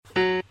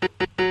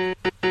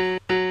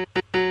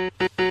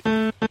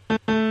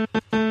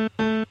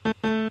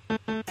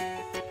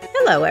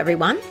Hello,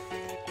 everyone,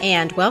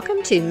 and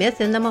welcome to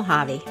Myth in the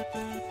Mojave.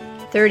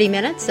 30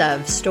 minutes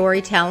of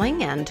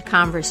storytelling and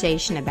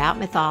conversation about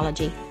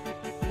mythology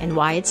and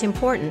why it's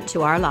important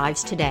to our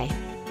lives today.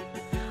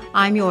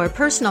 I'm your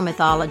personal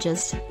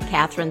mythologist,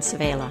 Catherine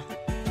Savela.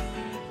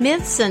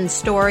 Myths and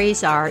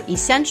stories are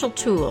essential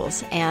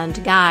tools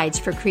and guides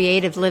for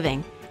creative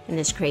living in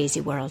this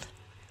crazy world.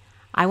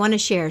 I want to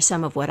share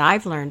some of what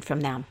I've learned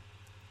from them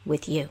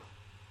with you.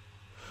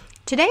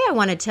 Today I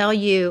want to tell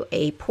you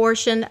a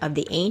portion of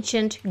the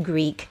ancient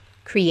Greek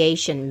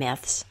creation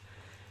myths,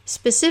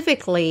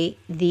 specifically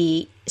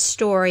the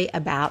story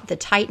about the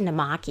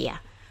Titanomachia,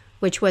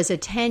 which was a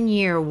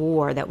 10-year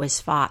war that was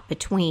fought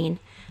between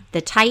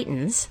the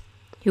Titans,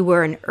 who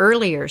were an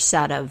earlier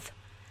set of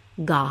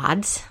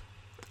gods,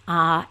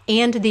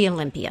 and the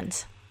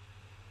Olympians.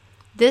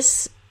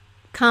 This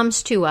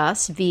comes to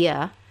us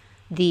via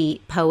the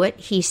poet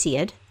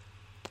Hesiod,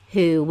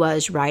 who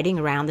was writing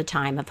around the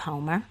time of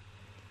Homer.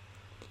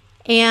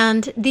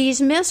 And these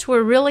myths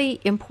were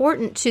really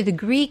important to the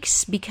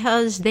Greeks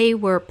because they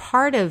were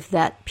part of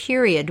that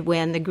period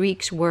when the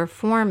Greeks were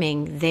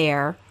forming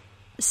their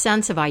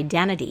sense of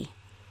identity.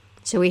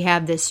 So we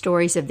have the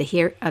stories of the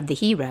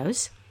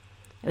heroes,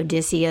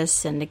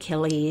 Odysseus and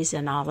Achilles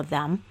and all of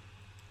them,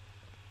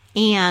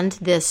 and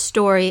this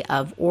story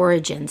of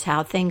origins,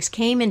 how things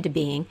came into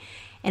being.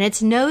 And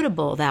it's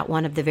notable that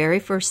one of the very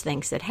first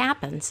things that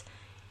happens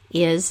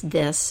is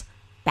this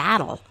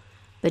battle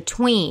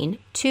between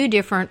two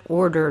different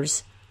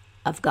orders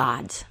of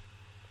gods.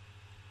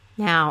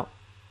 Now,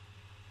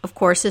 of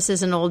course, this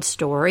is an old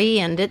story,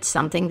 and it's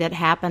something that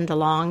happened a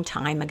long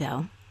time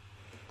ago.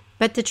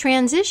 But the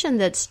transition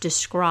that's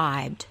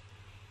described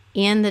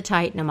in the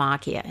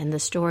Titanomachia, in the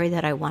story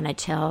that I want to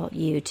tell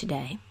you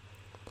today,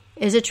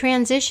 is a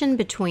transition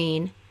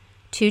between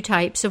two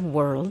types of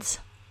worlds,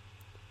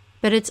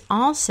 but it's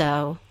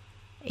also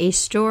a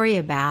story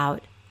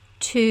about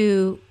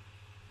two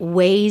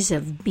ways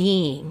of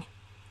being,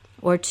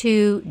 or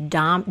two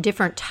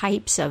different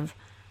types of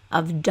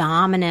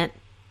dominant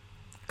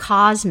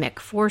cosmic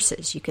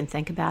forces. You can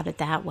think about it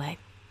that way.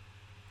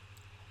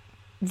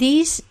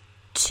 These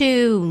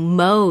two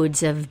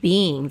modes of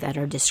being that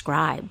are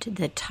described,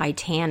 the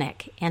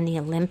Titanic and the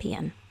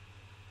Olympian,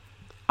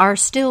 are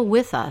still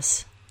with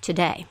us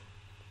today.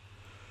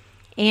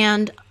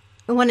 And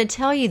I want to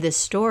tell you this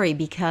story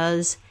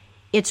because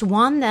it's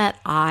one that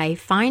I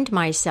find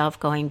myself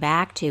going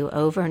back to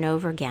over and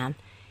over again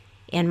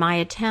in my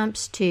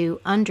attempts to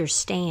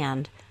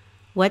understand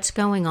what's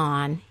going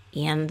on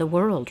in the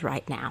world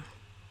right now.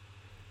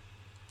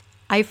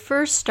 I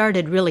first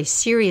started really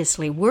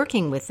seriously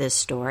working with this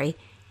story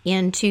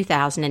in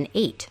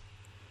 2008.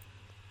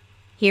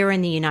 Here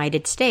in the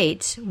United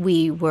States,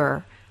 we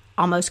were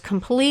almost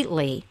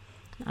completely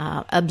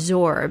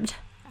absorbed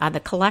at the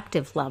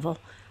collective level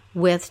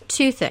with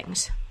two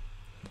things.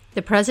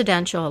 The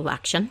presidential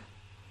election,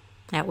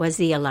 that was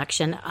the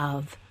election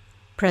of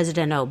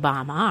President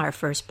Obama, our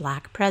first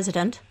black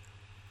president,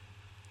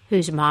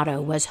 whose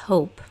motto was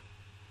hope,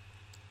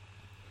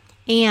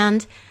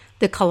 and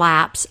the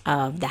collapse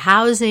of the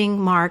housing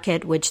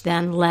market, which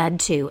then led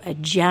to a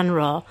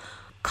general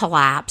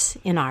collapse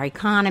in our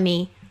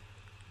economy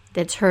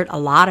that's hurt a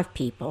lot of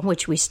people,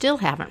 which we still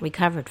haven't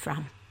recovered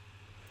from,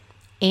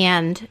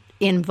 and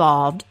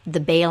involved the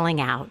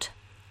bailing out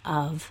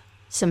of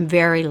some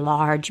very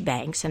large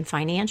banks and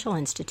financial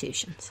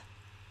institutions.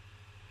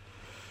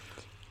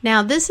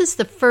 Now, this is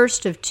the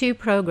first of two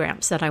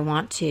programs that I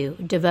want to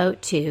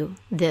devote to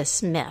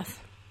this myth.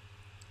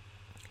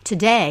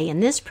 Today, in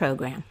this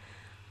program,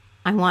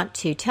 I want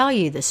to tell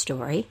you the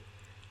story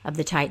of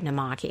the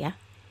Titanomachia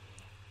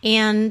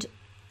and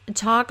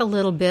talk a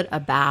little bit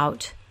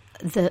about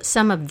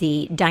some of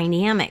the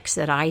dynamics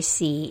that I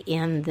see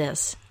in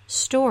this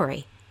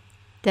story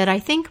that I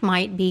think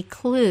might be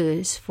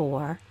clues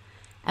for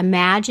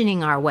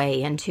imagining our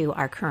way into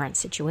our current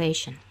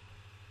situation.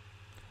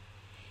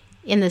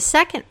 In the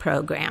second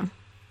program,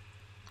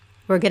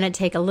 we're going to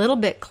take a little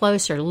bit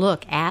closer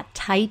look at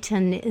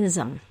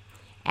Titanism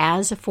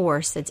as a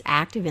force that's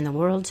active in the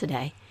world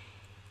today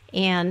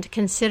and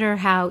consider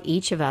how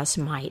each of us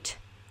might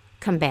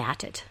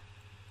combat it.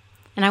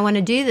 And I want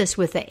to do this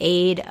with the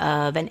aid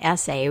of an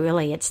essay.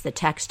 Really, it's the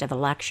text of a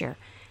lecture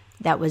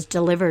that was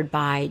delivered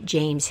by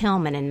James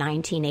Hillman in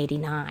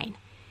 1989,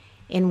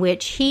 in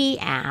which he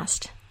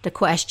asked the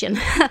question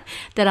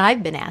that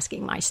I've been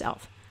asking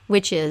myself,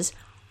 which is,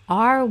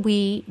 are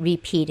we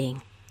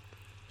repeating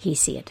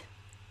Hesiod?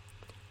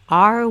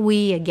 Are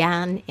we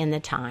again in the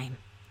time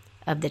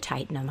of the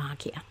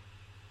Titanomachia?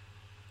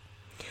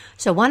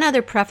 So one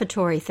other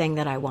prefatory thing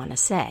that I want to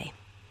say,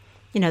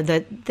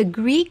 the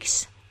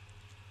Greeks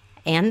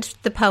and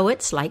the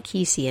poets like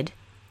Hesiod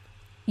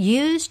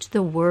used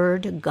the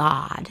word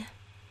God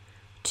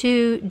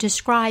to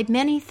describe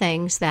many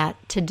things that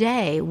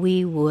today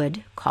we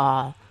would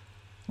call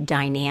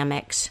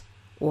dynamics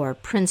or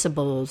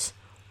principles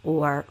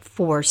or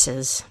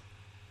forces.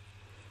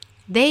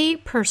 They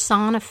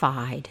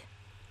personified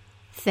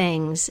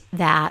things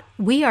that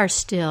we are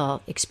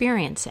still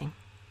experiencing.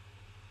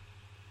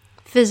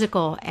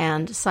 physical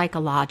and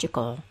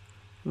psychological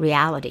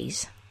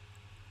realities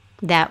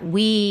that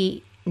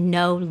we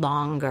no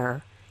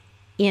longer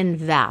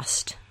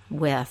invest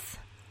with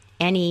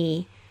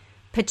any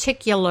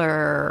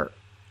particular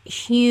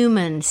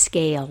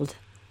human-scaled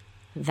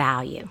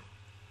value.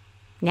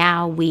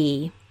 Now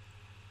we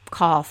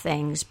call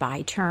things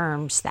by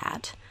terms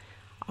that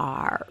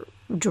are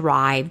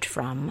derived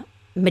from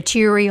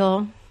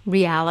material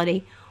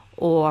reality,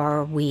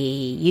 or we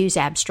use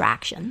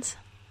abstractions.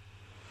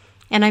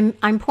 And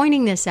I'm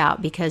pointing this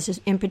out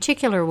because, in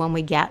particular, when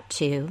we get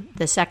to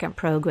the second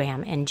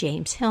program and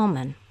James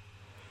Hillman,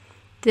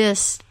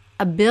 this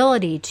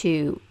ability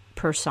to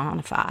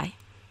personify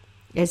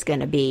is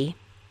going to be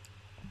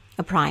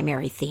a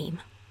primary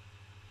theme.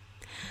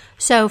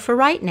 So for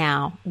right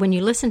now, when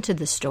you listen to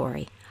the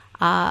story,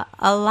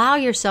 allow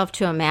yourself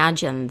to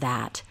imagine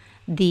that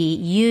the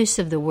use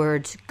of the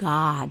words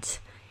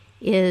gods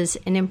is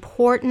an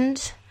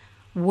important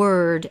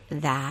word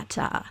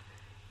that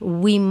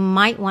we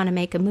might want to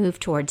make a move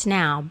towards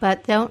now,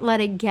 but don't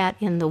let it get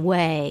in the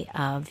way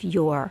of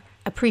your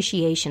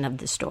appreciation of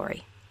the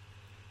story.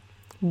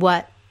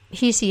 What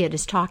Hesiod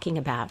is talking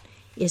about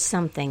is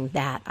something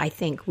that I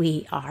think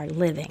we are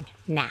living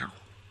now.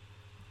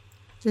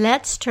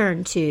 Let's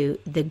turn to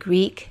the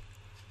Greek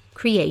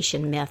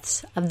creation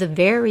myths of the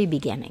very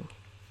beginning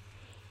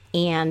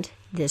and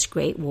this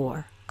great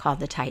war called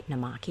the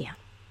Titanomachia.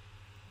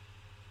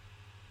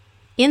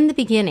 In the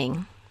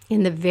beginning,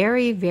 in the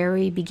very,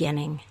 very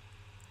beginning,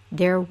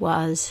 there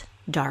was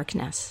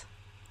darkness.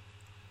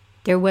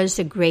 There was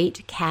the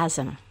great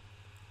chasm,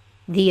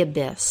 the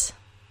abyss.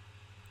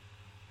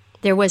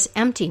 There was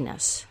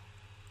emptiness,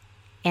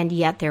 and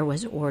yet there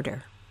was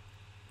order.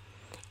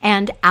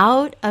 And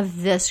out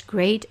of this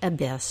great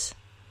abyss,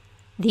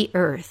 the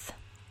earth,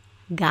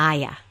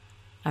 Gaia,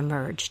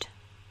 emerged.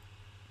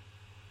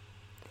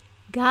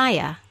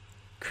 Gaia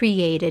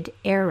created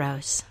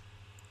Eros,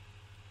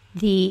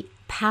 the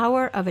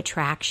power of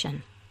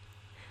attraction,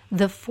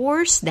 the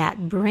force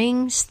that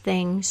brings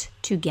things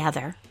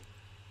together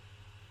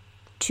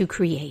to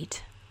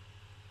create.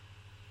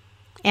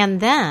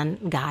 And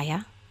then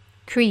Gaia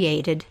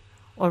created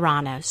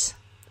Ouranos,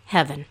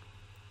 heaven.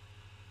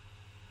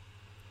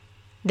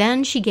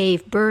 Then she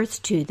gave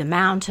birth to the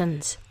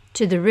mountains,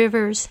 to the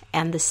rivers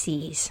and the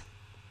seas.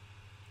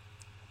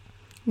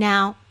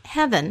 Now,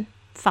 heaven,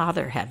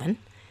 Father Heaven,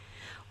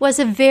 was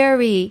a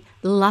very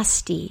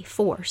lusty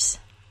force,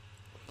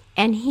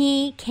 and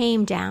he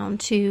came down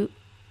to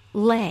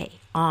lay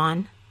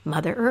on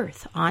Mother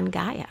Earth, on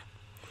Gaia.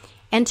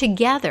 And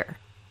together,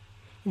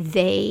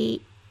 they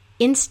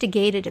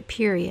instigated a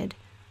period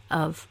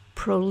of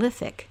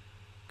prolific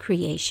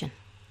creation.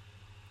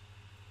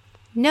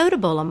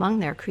 Notable among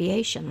their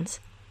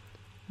creations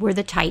were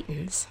the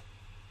Titans,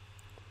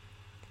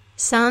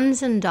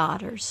 sons and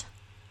daughters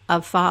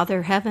of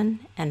Father Heaven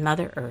and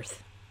Mother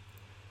Earth,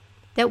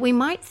 that we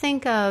might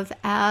think of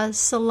as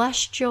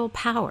celestial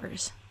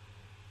powers,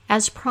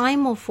 as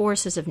primal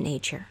forces of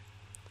nature,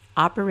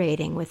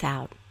 operating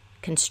without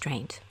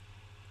constraint.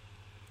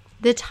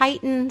 The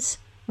Titans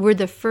were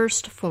the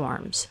first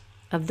forms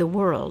of the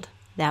world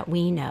that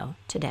we know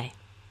today.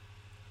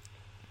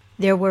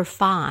 There were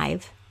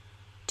 5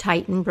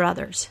 Titan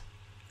brothers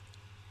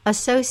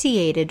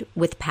associated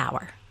with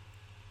power,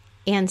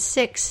 and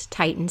 6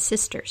 Titan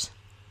sisters.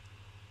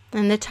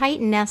 And the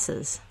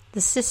Titanesses,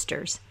 the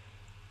sisters,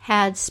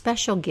 had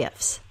special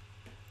gifts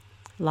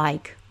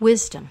like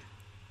wisdom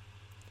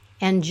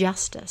and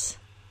justice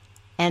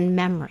and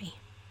memory.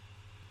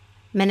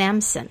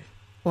 Mnemosyne,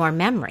 or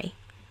memory,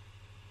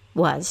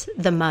 was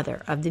the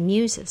mother of the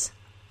Muses.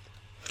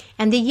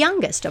 And the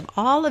youngest of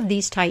all of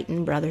these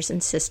Titan brothers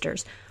and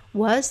sisters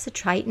was the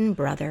Titan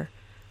brother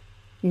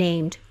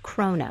named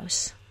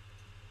Kronos,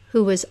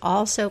 who was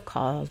also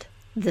called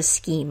the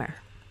Schemer.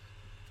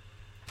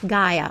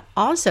 Gaia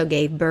also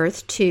gave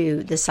birth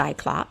to the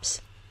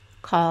Cyclops,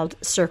 called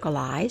Circle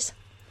Eyes,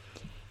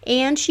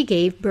 and she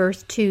gave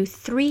birth to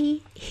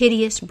 3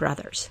 hideous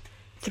brothers,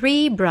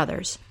 3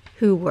 brothers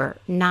who were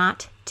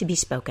not to be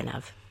spoken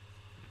of: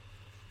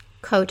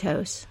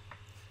 Kotos,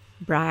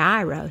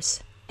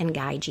 Briareos, and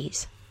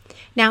Gyges.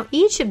 Now,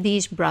 each of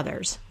these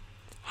brothers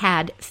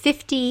had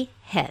 50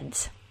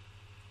 heads,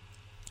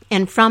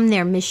 and from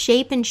their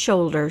misshapen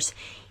shoulders,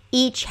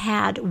 each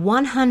had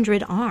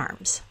 100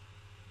 arms.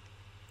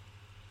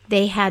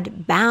 They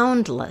had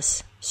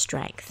boundless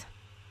strength,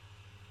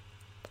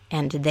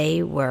 and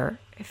they were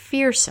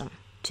fearsome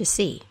to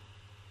see.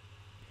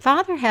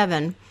 Father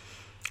Heaven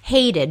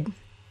hated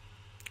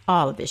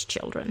all of his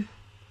children,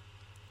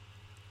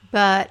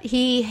 but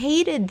he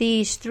hated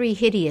these 3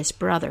 hideous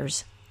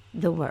brothers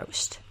the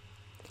worst,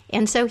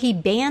 and so he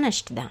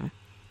banished them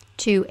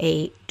to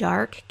a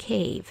dark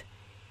cave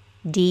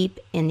deep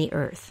in the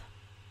earth.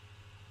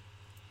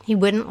 He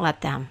wouldn't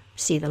let them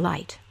see the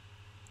light.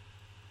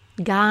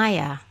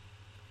 Gaia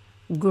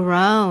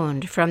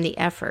groaned from the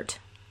effort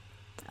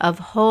of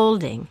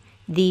holding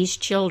these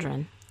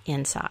children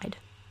inside.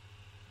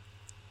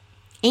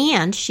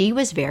 And she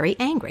was very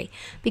angry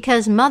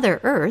because Mother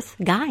Earth,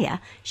 Gaia,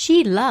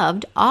 she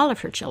loved all of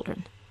her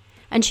children.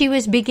 And she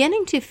was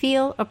beginning to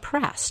feel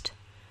oppressed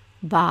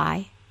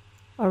by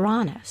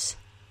Uranus,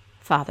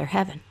 Father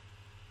Heaven.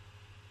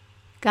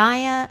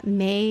 Gaia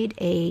made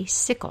a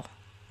sickle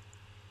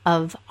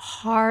of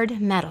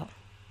hard metal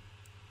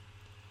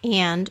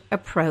and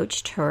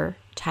approached her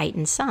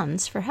Titan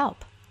sons for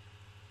help.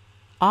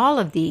 All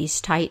of these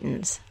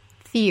Titans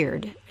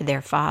feared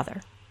their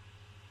father,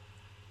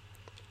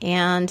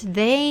 and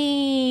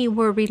they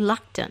were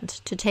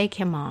reluctant to take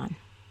him on.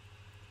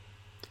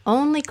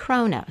 Only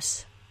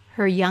Kronos,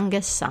 her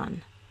youngest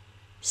son,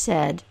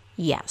 said,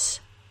 "Yes,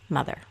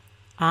 Mother,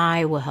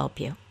 I will help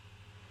you."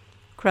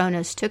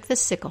 Kronos took the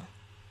sickle,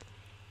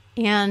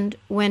 and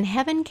when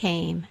Heaven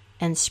came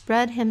and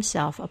spread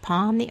himself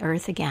upon the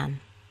earth again,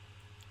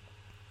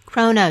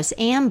 Kronos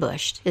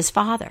ambushed his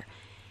father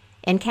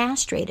and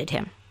castrated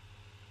him.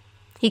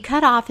 He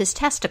cut off his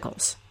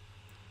testicles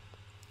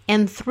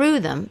and threw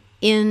them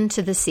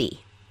into the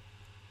sea.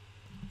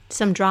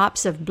 Some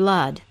drops of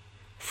blood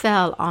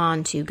fell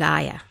onto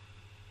Gaia,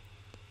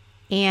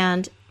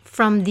 and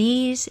from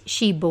these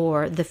she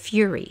bore the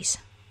Furies,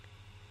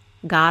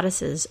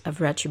 goddesses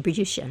of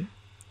retribution,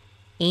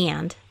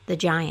 and the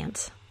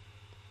giants.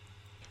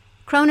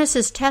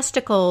 Kronos'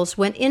 testicles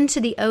went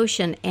into the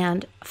ocean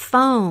and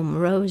foam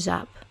rose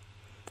up,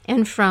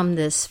 and from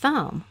this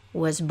foam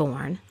was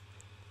born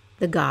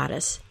the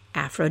goddess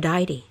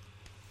Aphrodite,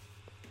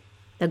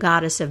 the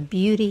goddess of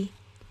beauty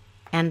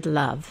and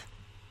love.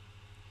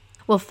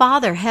 Well,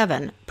 Father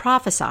Heaven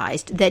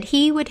prophesied that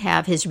he would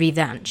have his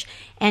revenge,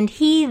 and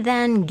he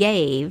then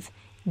gave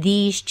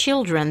these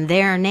children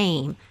their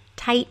name,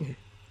 Titan,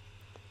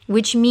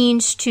 which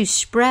means to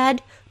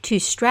spread, to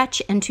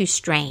stretch, and to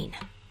strain.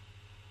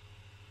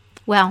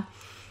 Well,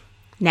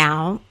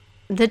 now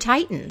the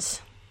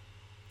Titans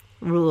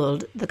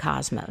ruled the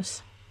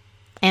cosmos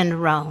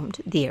and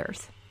roamed the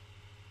earth.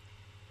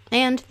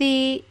 And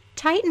the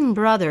Titan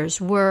brothers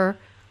were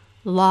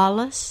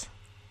lawless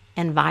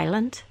and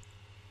violent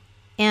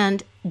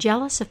and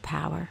jealous of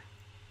power,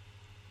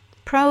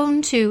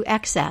 prone to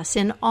excess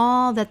in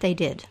all that they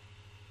did.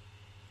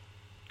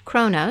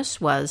 Kronos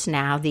was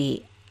now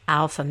the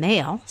alpha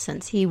male,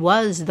 since he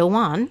was the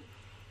one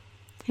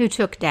who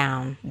took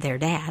down their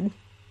dad.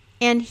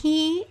 And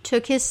he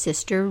took his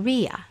sister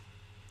Rhea,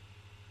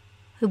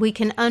 who we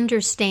can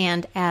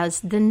understand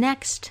as the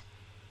next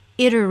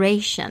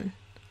iteration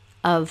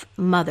of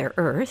Mother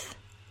Earth.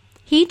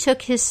 He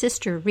took his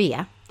sister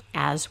Rhea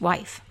as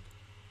wife.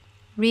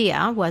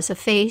 Rhea was a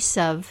face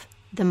of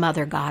the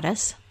Mother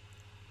Goddess.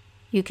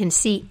 You can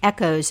see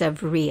echoes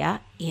of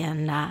Rhea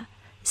in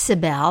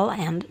Cybele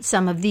and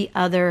some of the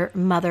other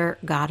Mother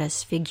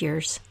Goddess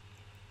figures.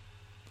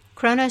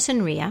 Kronos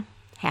and Rhea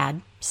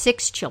had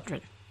 6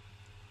 children,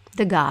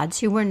 the gods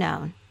who were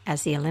known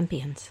as the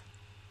Olympians.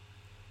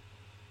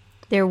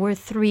 There were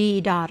 3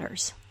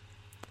 daughters,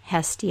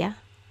 Hestia,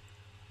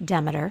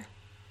 Demeter,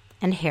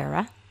 and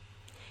Hera,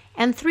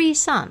 and 3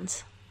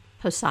 sons,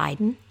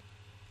 Poseidon,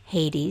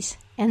 Hades,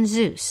 and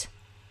Zeus,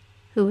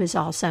 who is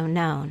also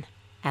known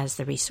as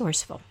the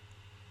Resourceful.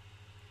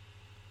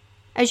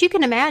 As you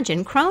can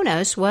imagine,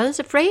 Kronos was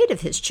afraid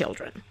of his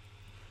children.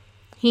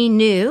 He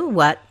knew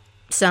what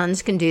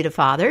sons can do to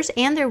fathers,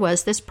 and there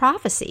was this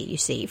prophecy, you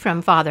see,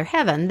 from Father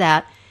Heaven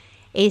that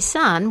a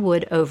son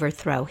would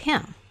overthrow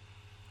him.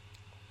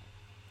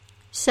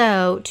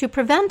 So, to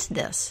prevent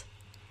this,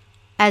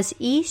 as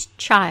each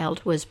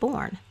child was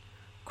born,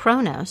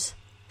 Kronos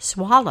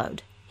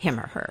swallowed him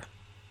or her.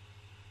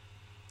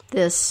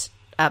 This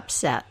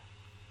upset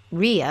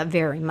Rhea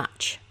very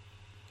much.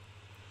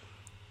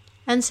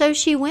 And so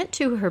she went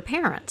to her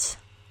parents,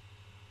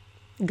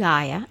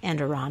 Gaia and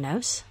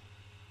Uranus,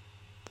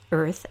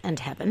 Earth and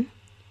Heaven,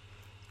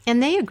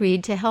 and they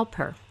agreed to help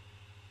her.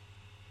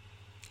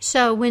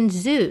 So when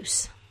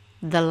Zeus,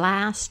 the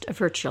last of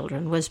her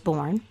children, was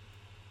born,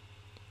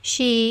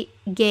 she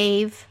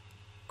gave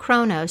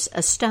Kronos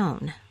a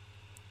stone,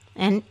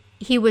 and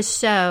he was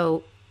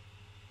so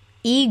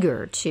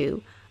eager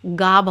to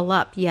gobble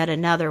up yet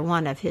another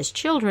one of his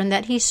children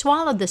that he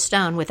swallowed the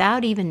stone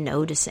without even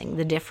noticing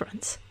the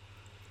difference.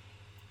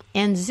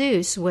 And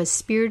Zeus was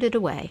spirited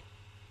away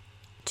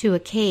to a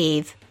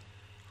cave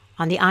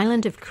on the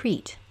island of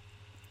Crete,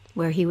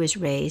 where he was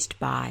raised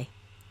by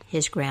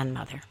his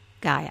grandmother,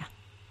 Gaia.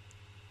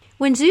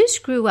 When Zeus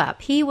grew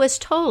up, he was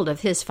told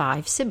of his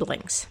 5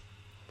 siblings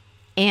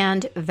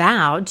and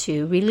vowed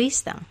to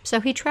release them.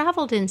 So he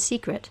traveled in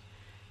secret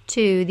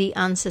to the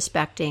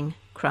unsuspecting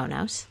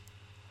Kronos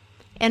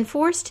and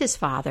forced his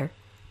father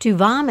to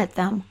vomit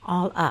them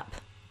all up.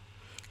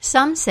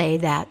 Some say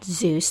that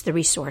Zeus, the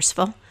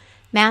Resourceful,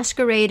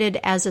 masqueraded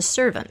as a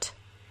servant,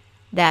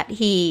 that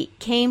he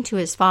came to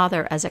his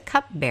father as a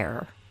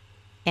cupbearer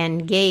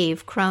and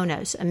gave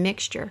Kronos a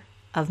mixture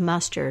of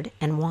mustard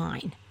and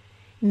wine,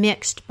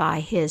 mixed by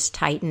his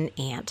Titan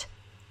aunt,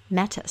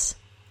 Metis,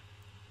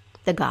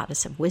 the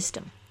goddess of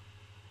wisdom.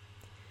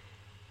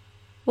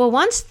 Well,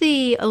 once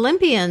the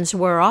Olympians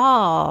were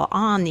all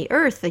on the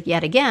earth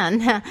yet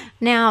again,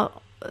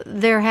 now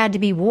there had to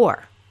be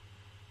war.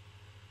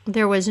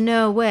 There was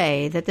no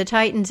way that the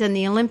Titans and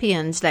the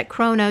Olympians, that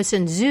Kronos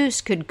and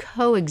Zeus could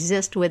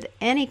coexist with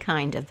any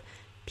kind of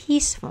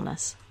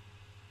peacefulness.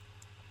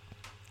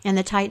 And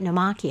the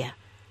Titanomachia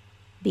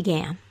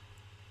began.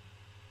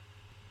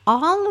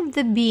 All of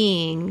the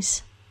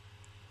beings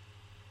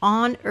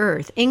on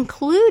earth,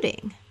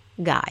 including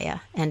Gaia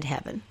and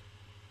heaven,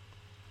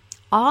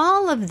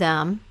 all of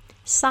them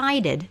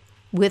sided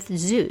with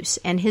Zeus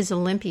and his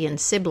Olympian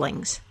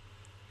siblings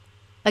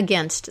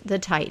against the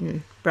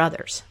Titan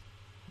brothers.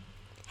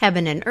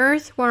 Heaven and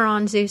earth were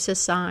on Zeus's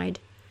side,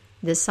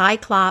 the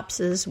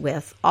Cyclopses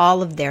with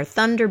all of their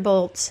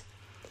thunderbolts.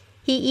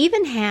 He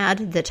even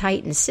had the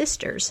Titan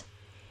sisters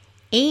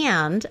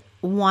and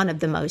one of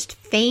the most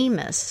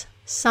famous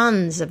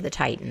sons of the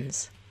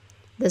Titans,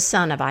 the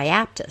son of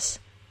Iaptus,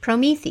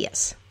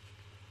 Prometheus.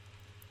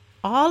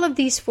 All of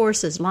these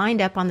forces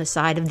lined up on the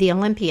side of the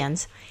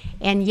Olympians,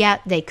 and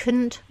yet they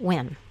couldn't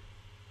win.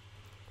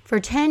 For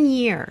 10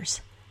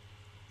 years,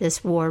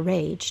 this war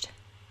raged.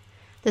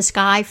 The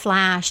sky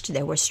flashed,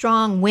 there were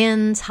strong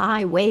winds,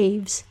 high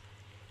waves.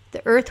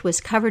 The earth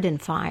was covered in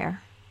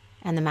fire,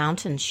 and the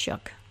mountains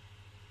shook.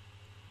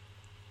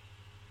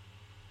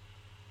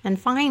 And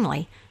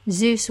finally,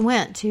 Zeus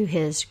went to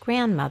his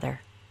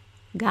grandmother,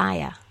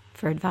 Gaia,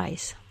 for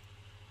advice.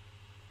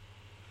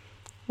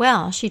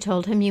 Well, she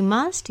told him, you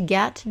must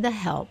get the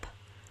help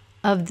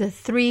of the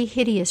 3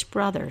 hideous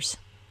brothers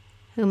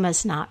who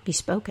must not be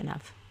spoken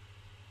of.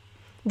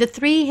 The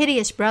 3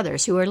 hideous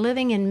brothers who are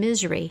living in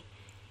misery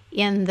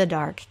in the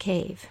dark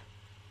cave.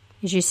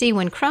 As you see,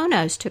 when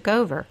Kronos took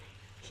over,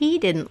 he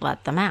didn't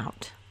let them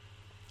out.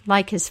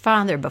 Like his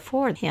father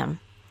before him,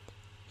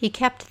 he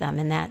kept them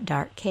in that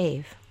dark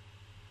cave.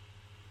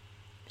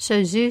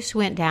 So Zeus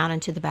went down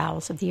into the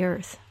bowels of the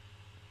earth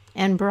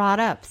and brought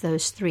up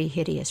those 3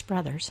 hideous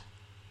brothers.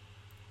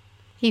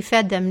 He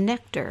fed them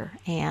nectar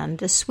and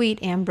the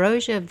sweet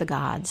ambrosia of the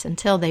gods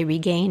until they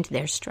regained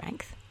their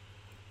strength.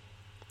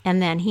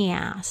 And then he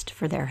asked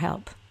for their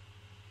help.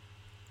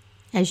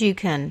 As you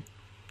can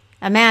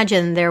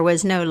imagine, there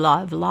was no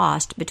love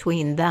lost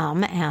between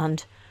them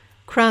and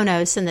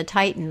Kronos and the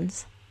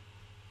Titans.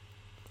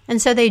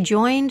 And so they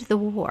joined the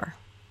war.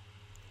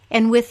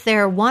 And with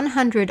their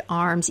 100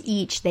 arms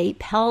each, they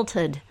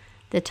pelted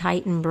the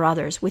Titan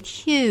brothers with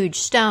huge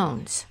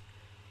stones.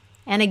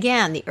 And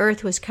again, the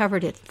earth was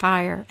covered in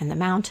fire and the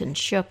mountains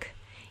shook.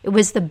 It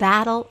was the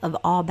battle of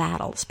all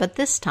battles, but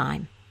this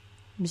time,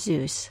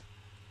 Zeus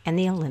and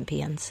the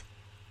Olympians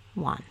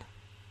won.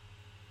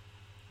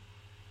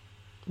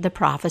 The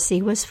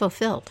prophecy was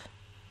fulfilled.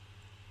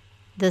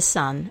 The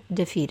son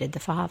defeated the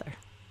father.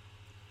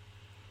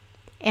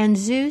 And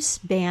Zeus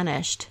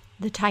banished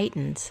the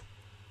Titans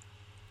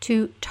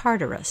to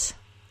Tartarus,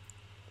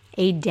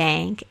 a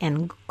dank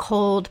and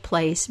cold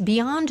place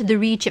beyond the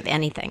reach of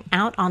anything,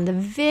 out on the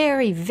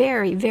very,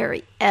 very,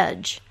 very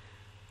edge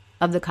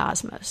of the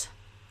cosmos.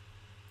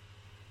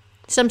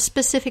 Some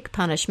specific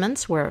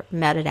punishments were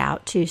meted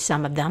out to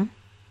some of them.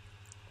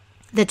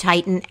 The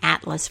Titan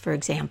Atlas, for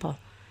example,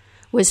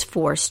 was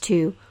forced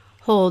to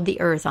hold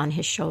the earth on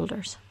his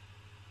shoulders.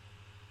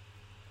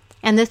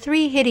 And the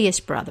 3 hideous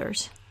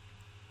brothers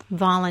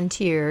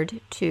volunteered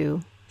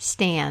to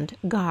stand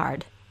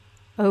guard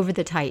over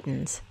the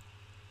Titans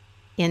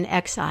in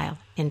exile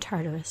in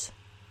Tartarus.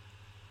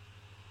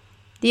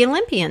 The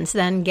Olympians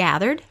then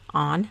gathered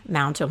on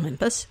Mount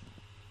Olympus,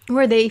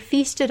 where they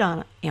feasted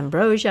on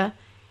ambrosia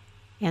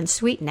and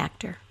sweet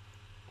nectar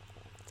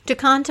to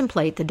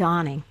contemplate the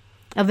dawning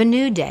of a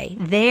new day,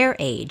 their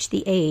age,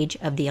 the age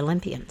of the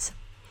Olympians.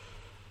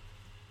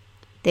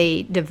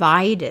 They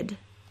divided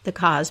the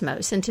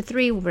cosmos into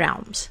 3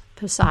 realms.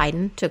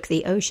 Poseidon took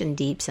the ocean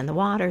deeps and the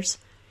waters.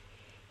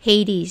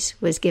 Hades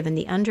was given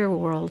the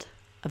underworld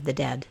of the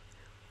dead.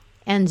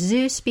 And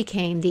Zeus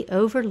became the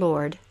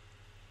overlord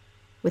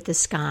with the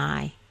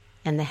sky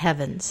and the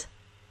heavens.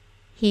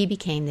 He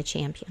became the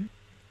champion.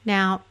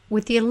 Now,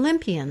 with the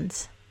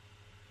Olympians,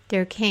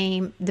 there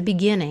came the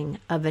beginning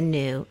of a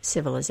new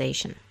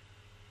civilization.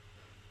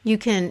 You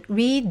can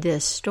read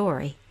this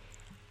story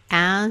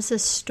as a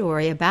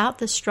story about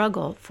the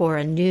struggle for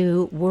a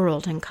new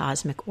world and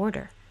cosmic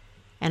order.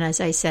 And as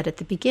I said at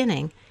the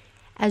beginning,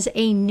 as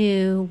a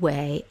new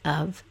way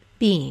of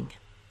being.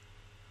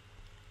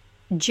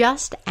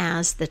 Just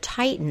as the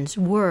Titans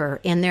were,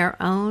 in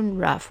their own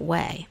rough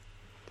way,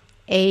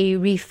 a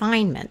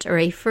refinement or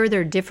a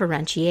further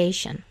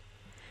differentiation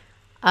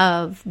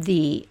of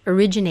the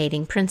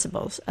originating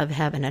principles of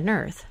heaven and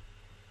earth,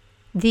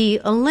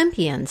 the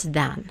Olympians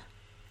then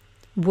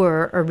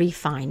were a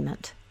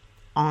refinement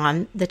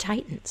on the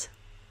Titans.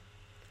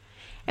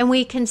 And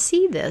we can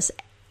see this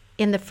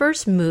in the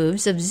first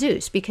moves of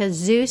Zeus, because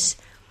Zeus,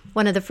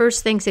 one of the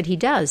first things that he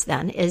does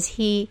then is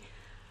he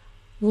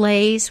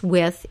lays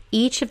with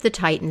each of the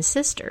Titan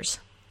sisters,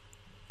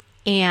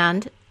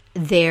 and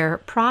their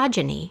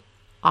progeny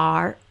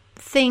are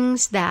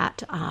things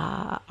that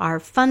are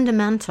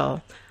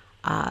fundamental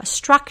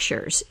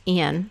structures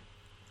in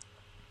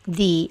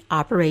the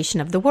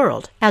operation of the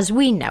world as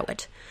we know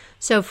it.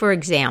 So, for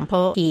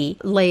example, he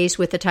lays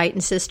with the Titan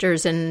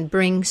sisters and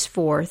brings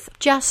forth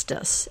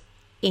justice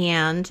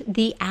and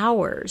the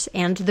hours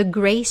and the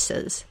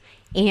graces,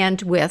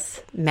 and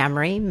with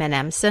memory,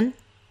 Menemsen,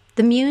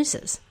 the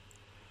muses.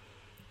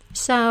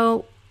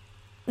 So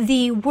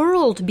the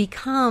world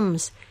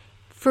becomes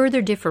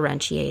further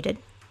differentiated,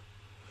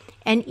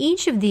 and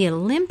each of the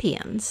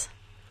Olympians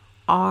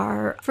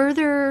are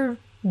further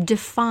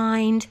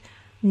defined,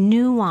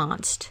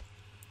 nuanced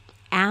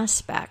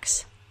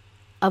aspects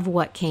of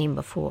what came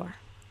before.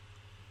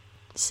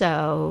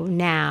 So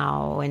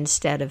now,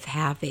 instead of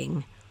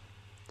having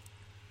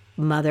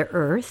Mother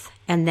Earth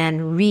and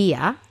then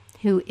Rhea,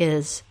 who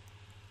is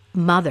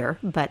Mother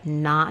but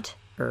not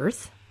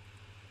Earth,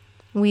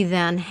 we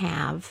then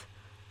have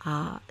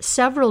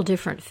several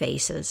different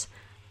faces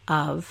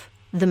of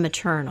the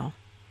maternal.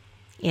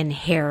 In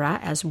Hera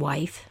as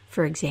wife,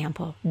 for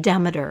example,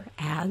 Demeter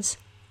as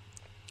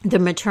the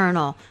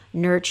maternal,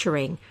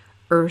 nurturing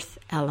earth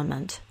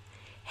element,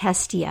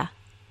 Hestia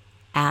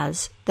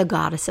as the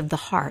goddess of the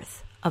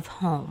hearth, of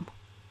home.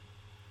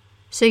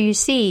 So you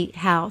see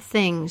how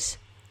things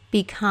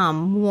become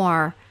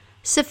more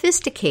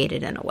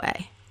sophisticated in a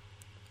way,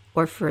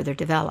 or further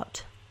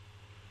developed.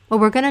 Well,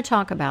 we're going to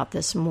talk about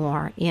this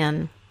more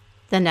in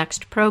the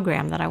next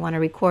program that I want to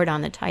record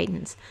on the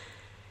Titans.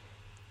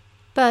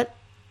 But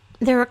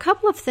there are a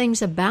couple of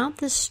things about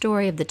this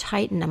story of the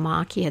Titan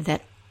Amakya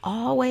that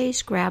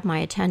always grab my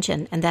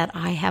attention and that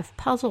I have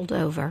puzzled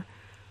over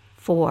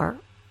for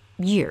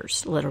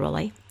years,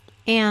 literally,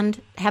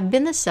 and have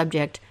been the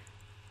subject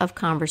of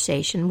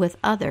conversation with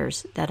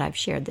others that I've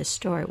shared this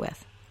story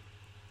with.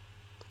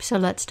 So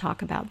let's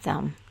talk about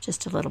them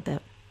just a little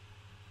bit.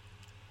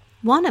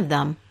 One of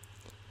them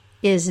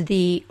is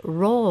the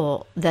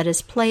role that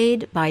is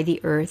played by the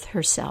Earth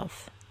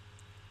herself,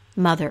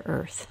 Mother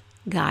Earth,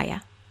 Gaia.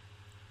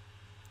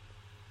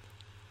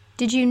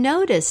 Did you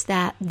notice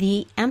that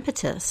the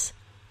impetus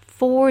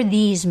for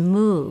these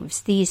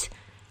moves, these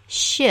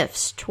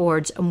shifts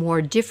towards a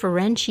more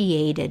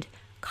differentiated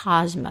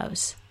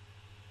cosmos,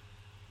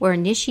 were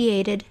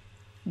initiated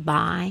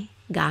by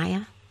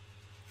Gaia?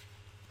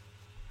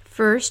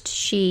 First,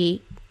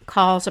 she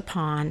calls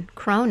upon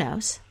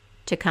Kronos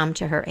to come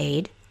to her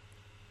aid.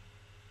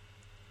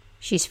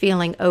 She's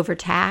feeling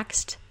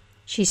overtaxed.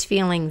 She's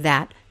feeling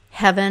that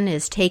heaven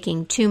is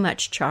taking too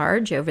much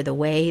charge over the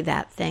way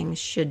that things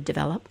should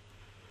develop.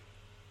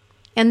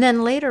 And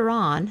then later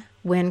on,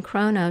 when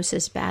Kronos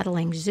is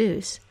battling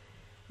Zeus,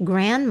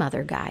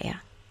 Grandmother Gaia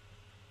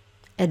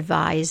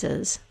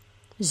advises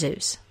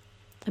Zeus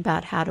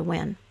about how to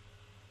win.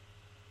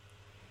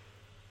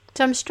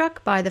 So I'm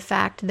struck by the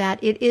fact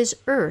that it is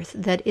Earth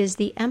that is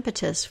the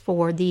impetus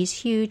for these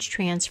huge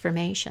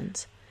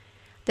transformations,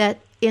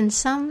 that in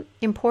some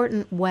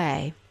important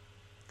way,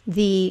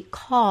 the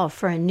call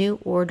for a new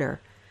order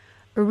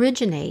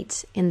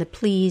originates in the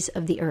pleas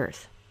of the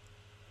Earth.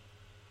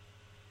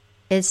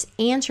 It's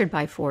answered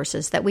by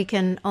forces that we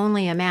can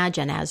only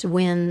imagine as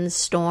winds,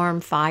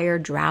 storm, fire,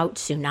 drought,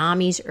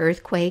 tsunamis,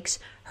 earthquakes,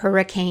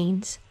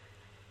 hurricanes.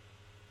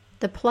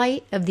 The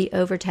plight of the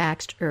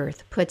overtaxed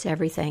Earth puts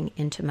everything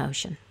into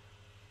motion.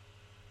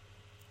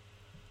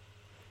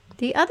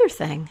 The other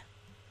thing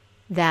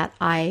that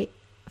I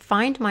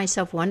find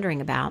myself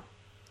wondering about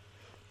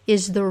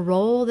is the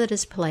role that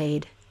is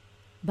played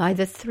by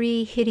the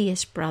three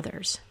hideous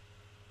brothers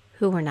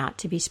who are not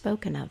to be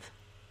spoken of.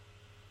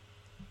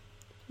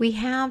 We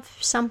have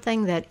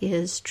something that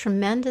is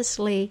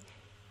tremendously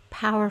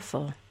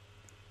powerful,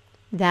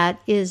 that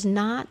is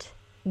not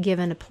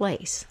given a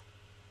place,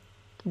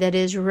 that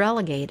is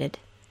relegated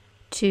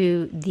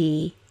to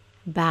the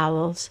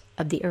bowels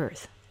of the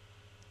earth.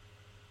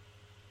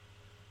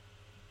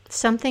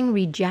 Something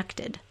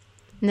rejected.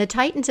 And the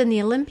Titans and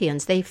the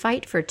Olympians, they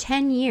fight for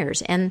 10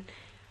 years, and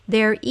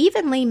they're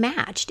evenly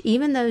matched,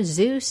 even though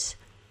Zeus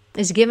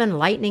is given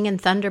lightning and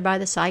thunder by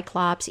the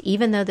Cyclops,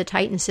 even though the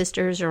Titan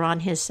sisters are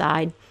on his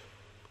side.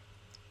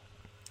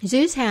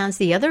 Zeus has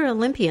the other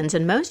Olympians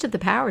and most of the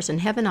powers in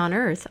heaven on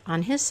earth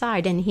on his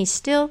side, and he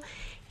still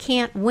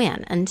can't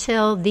win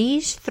until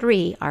these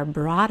three are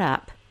brought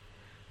up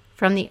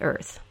from the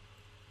earth.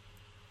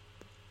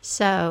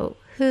 So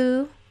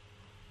who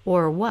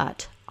or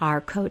what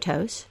are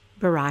Kotos,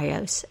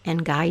 Baraios,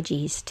 and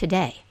Gyges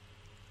today,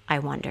 I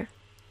wonder?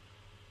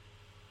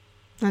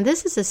 Now,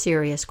 this is a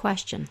serious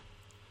question.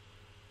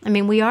 I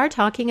mean, we are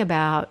talking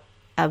about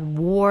a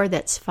war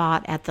that's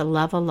fought at the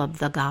level of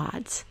the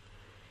gods.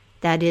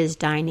 That is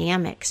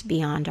dynamics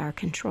beyond our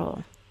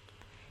control.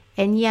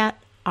 And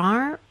yet,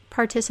 our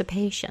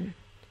participation,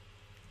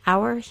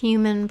 our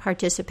human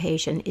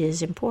participation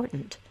is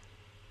important.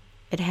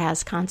 It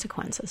has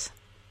consequences.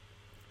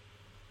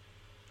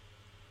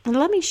 And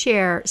let me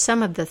share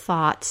some of the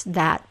thoughts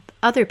that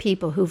other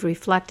people who've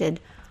reflected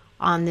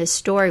on this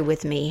story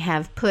with me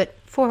have put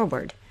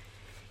forward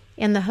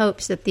in the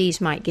hopes that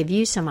these might give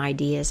you some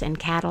ideas and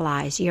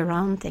catalyze your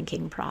own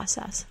thinking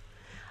process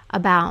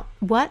about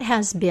what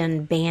has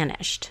been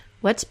banished,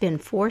 what's been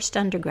forced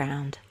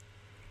underground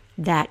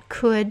that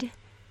could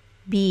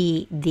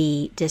be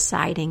the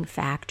deciding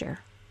factor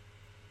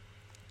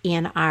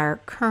in our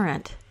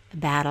current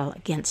battle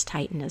against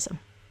Titanism.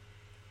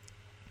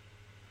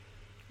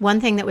 One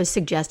thing that was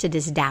suggested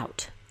is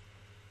doubt.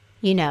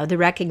 The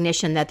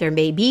recognition that there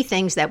may be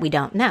things that we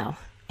don't know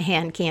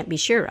and can't be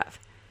sure of,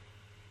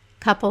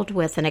 coupled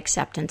with an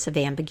acceptance of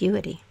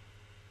ambiguity.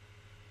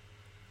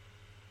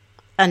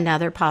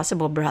 Another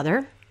possible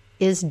brother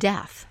is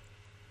death.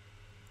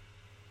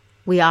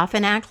 We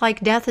often act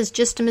like death is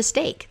just a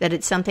mistake, that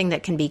it's something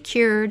that can be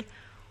cured,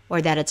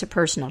 or that it's a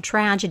personal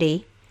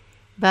tragedy,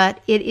 but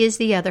it is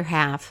the other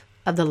half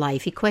of the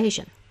life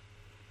equation.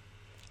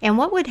 And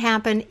what would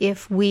happen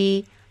if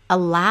we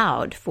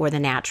allowed for the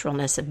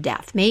naturalness of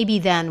death? Maybe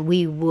then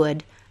we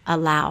would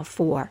allow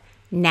for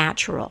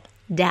natural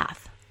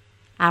death,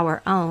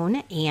 our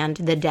own and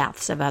the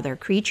deaths of other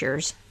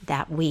creatures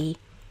that we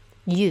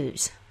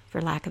use,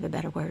 for lack of a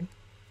better word.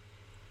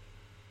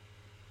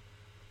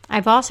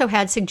 I've also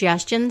had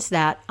suggestions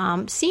that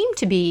seem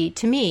to be,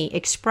 to me,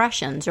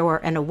 expressions or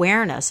an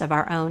awareness of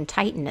our own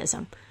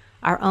titanism,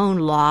 our own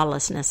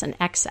lawlessness and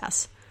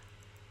excess.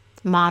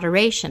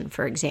 Moderation,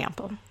 for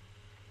example.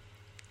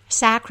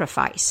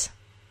 Sacrifice.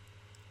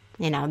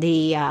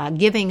 The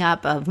giving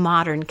up of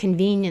modern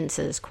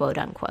conveniences, quote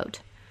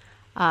unquote.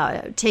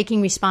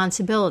 Taking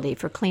responsibility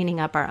for cleaning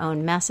up our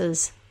own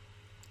messes.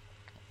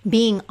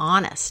 Being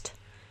honest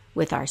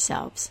with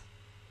ourselves.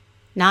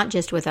 Not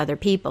just with other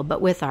people,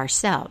 but with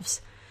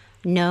ourselves.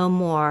 No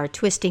more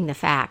twisting the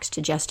facts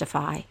to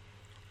justify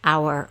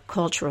our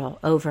cultural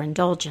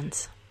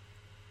overindulgence.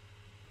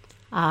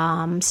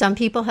 Some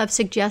people have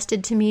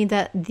suggested to me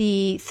that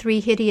the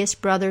three hideous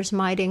brothers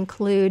might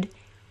include,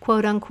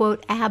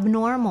 quote-unquote,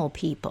 abnormal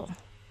people.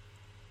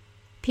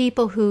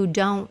 People who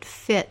don't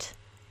fit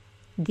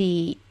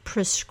the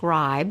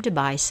prescribed,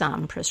 by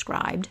some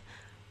prescribed,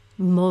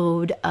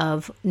 mode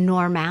of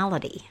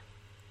normality.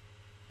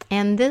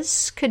 And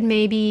this could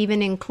maybe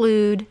even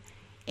include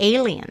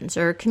aliens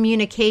or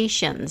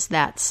communications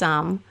that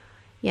some,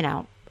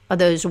 of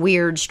those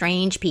weird,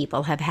 strange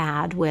people have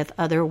had with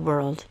other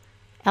world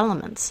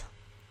elements.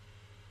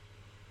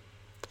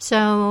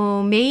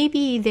 So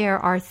maybe there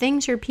are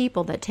things or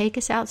people that take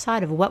us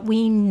outside of what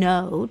we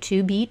know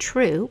to be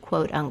true,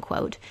 quote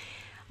unquote,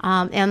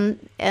 and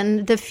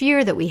the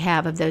fear that we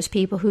have of those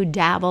people who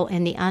dabble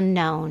in the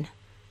unknown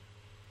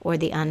or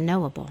the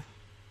unknowable.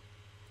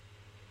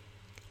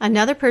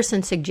 Another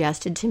person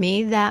suggested to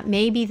me that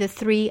maybe the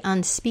three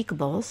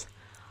unspeakables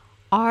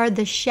are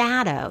the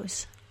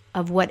shadows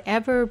of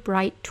whatever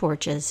bright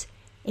torches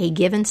a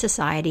given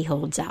society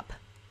holds up.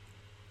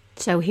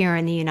 So here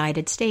in the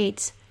United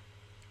States,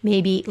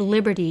 maybe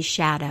liberty's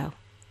shadow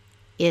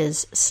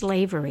is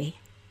slavery.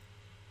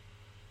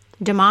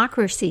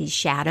 Democracy's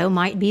shadow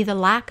might be the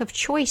lack of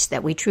choice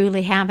that we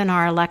truly have in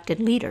our elected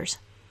leaders.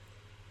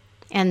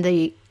 And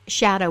the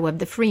shadow of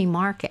the free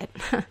market,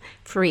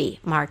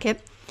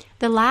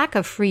 the lack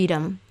of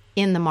freedom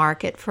in the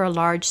market for a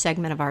large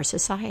segment of our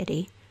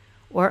society,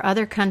 or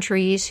other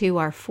countries who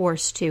are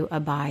forced to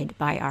abide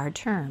by our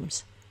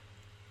terms.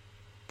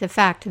 The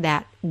fact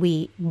that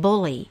we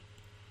bully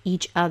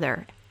each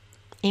other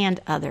and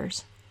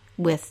others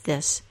with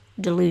this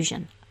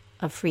delusion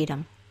of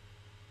freedom.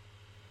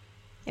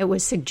 It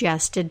was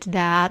suggested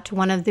that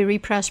one of the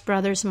repressed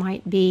brothers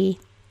might be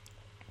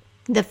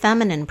the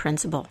feminine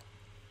principle,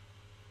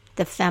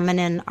 the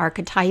feminine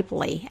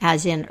archetypally,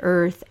 as in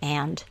earth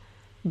and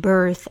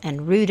birth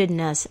and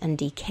rootedness and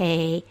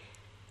decay,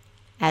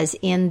 as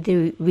in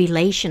the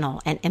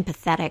relational and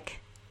empathetic,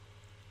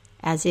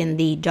 as in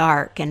the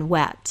dark and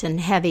wet and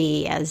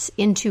heavy, as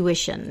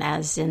intuition,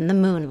 as in the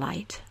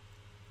moonlight.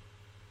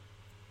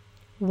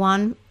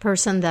 One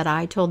person that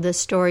I told this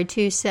story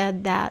to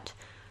said that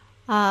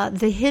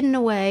the hidden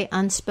away,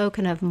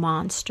 unspoken of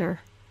monster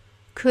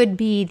could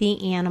be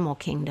the animal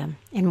kingdom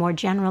and more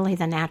generally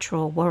the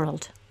natural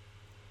world.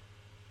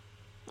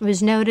 It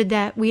was noted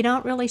that we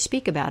don't really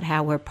speak about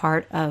how we're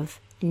part of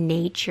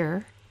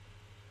nature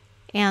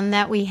and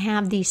that we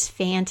have these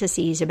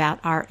fantasies about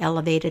our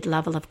elevated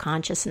level of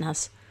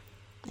consciousness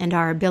and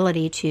our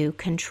ability to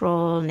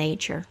control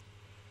nature,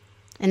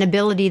 an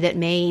ability that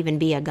may even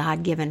be a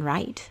God-given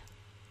right.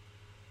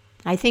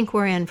 I think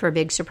we're in for a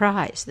big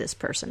surprise, this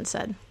person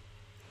said.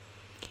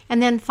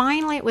 And then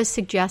finally it was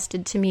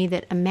suggested to me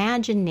that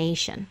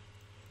imagination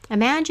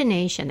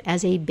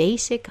as a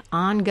basic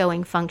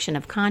ongoing function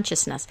of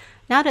consciousness,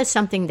 not as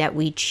something that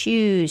we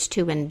choose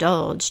to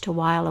indulge to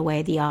while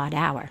away the odd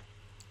hour,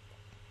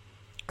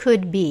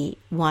 could be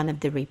one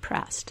of the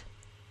repressed.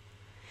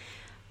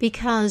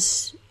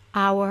 Because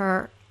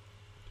our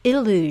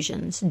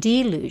delusions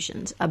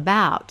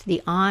about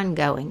the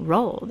ongoing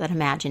role that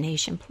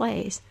imagination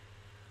plays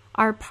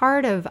are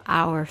part of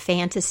our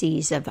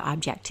fantasies of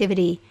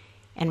objectivity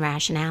and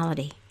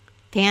rationality,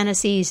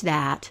 fantasies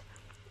that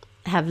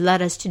have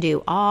led us to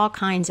do all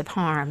kinds of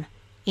harm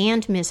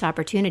and miss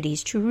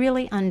opportunities to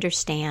really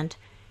understand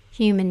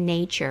human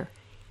nature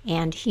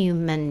and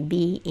human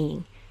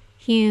being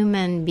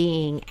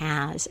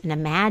as an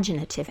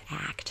imaginative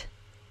act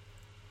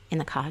in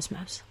the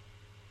cosmos.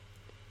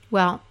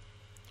 Well,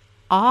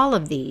 all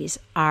of these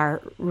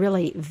are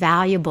really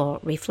valuable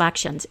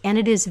reflections, and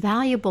it is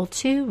valuable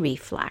to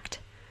reflect.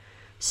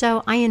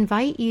 So I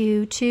invite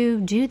you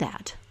to do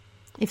that.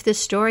 If this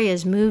story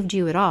has moved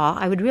you at all,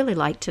 I would really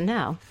like to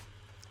know.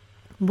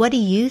 What do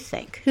you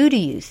think? Who do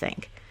you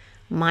think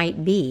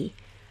might be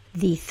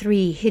the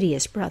 3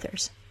 hideous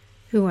brothers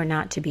who are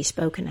not to be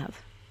spoken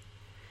of?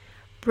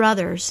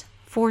 Brothers,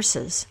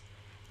 forces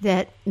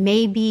that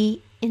may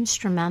be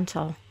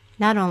instrumental,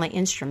 not only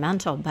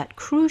instrumental, but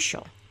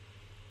crucial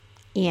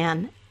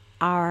in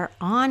our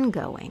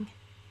ongoing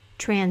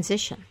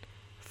transition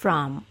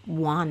from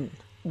one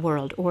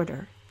world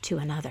order to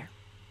another.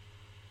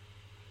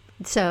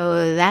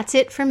 So that's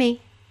it for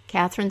me,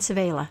 Catherine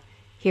Savela,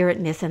 here at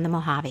Myth in the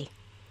Mojave.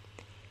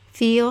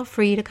 Feel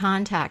free to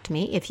contact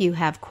me if you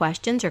have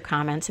questions or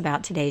comments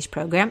about today's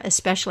program,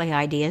 especially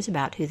ideas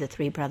about who the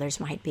 3 brothers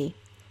might be.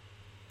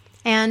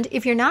 And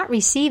if you're not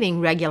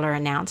receiving regular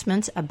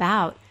announcements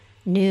about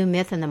new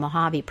Myth in the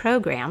Mojave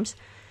programs,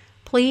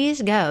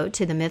 please go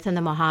to the Myth in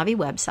the Mojave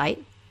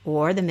website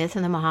or the Myth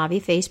in the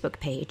Mojave Facebook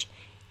page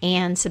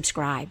and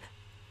subscribe.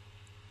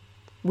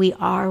 We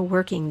are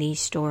working these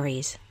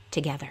stories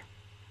together.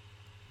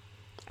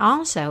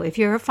 Also, if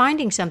you're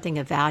finding something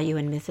of value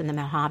in Myth in the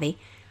Mojave,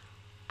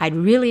 I'd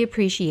really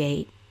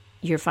appreciate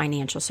your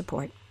financial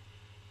support.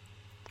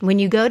 When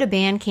you go to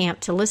Bandcamp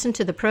to listen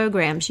to the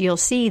programs, you'll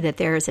see that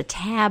there is a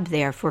tab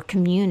there for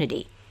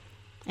community.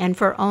 And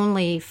for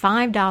only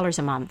 $5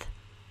 a month,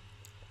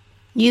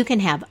 you can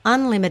have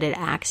unlimited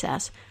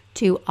access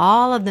to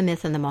all of the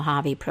Myth in the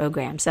Mojave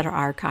programs that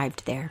are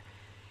archived there,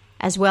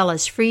 as well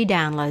as free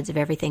downloads of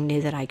everything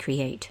new that I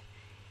create,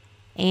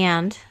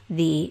 and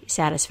the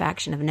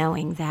satisfaction of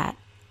knowing that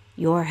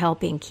you're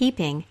helping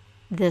keeping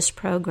this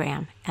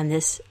program and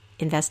this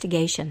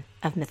investigation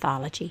of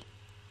mythology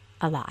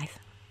alive.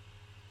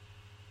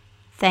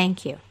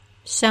 Thank you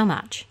so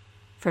much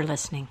for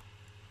listening.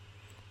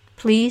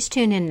 Please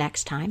tune in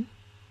next time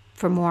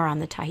for more on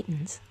the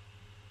Titans.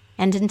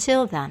 And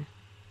until then,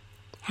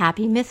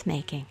 happy myth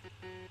making,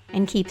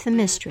 and keep the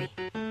mystery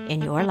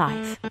in your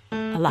life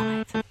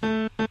alive.